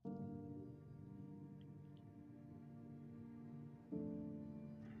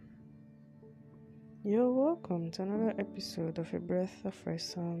You're welcome to another episode of A Breath of Fresh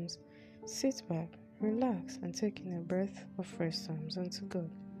Psalms. Sit back, relax, and take in a breath of fresh Psalms unto God.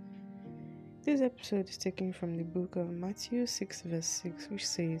 This episode is taken from the book of Matthew 6, verse 6, which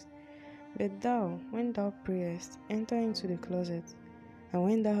says, But thou, when thou prayest, enter into the closet, and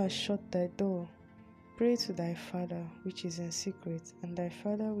when thou hast shut thy door, pray to thy Father which is in secret, and thy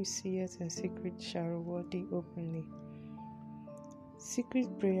Father which seeth in secret shall reward thee openly.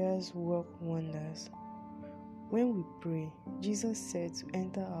 Secret prayers work wonders. When we pray, Jesus said to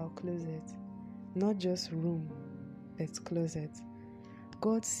enter our closet, not just room, but closet.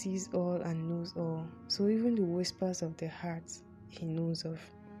 God sees all and knows all, so even the whispers of the heart, He knows of.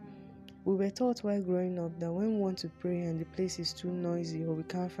 We were taught while growing up that when we want to pray and the place is too noisy or we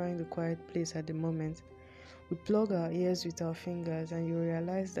can't find a quiet place at the moment, we plug our ears with our fingers and you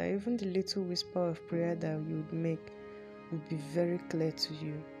realize that even the little whisper of prayer that you would make would be very clear to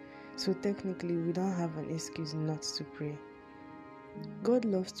you. So technically, we don't have an excuse not to pray. God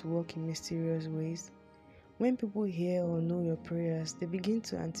loves to work in mysterious ways. When people hear or know your prayers, they begin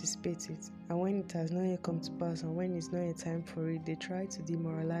to anticipate it, and when it has not yet come to pass and when it's not yet time for it, they try to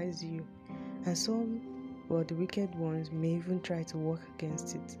demoralize you. And some, or the wicked ones, may even try to work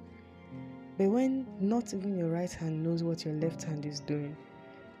against it. But when not even your right hand knows what your left hand is doing,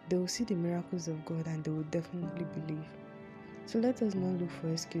 they will see the miracles of God and they will definitely believe. So let us not look for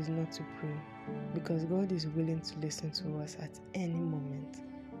excuse not to pray, because God is willing to listen to us at any moment.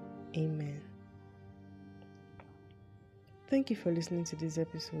 Amen. Thank you for listening to this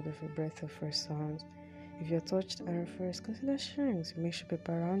episode of A Breath of Fresh Sounds. If you're touched and refreshed, consider sharing to make sure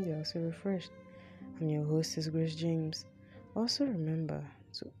people around you are also refreshed. I'm your hostess, Grace James. Also remember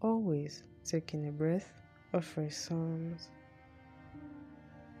to always take in a breath of fresh sounds.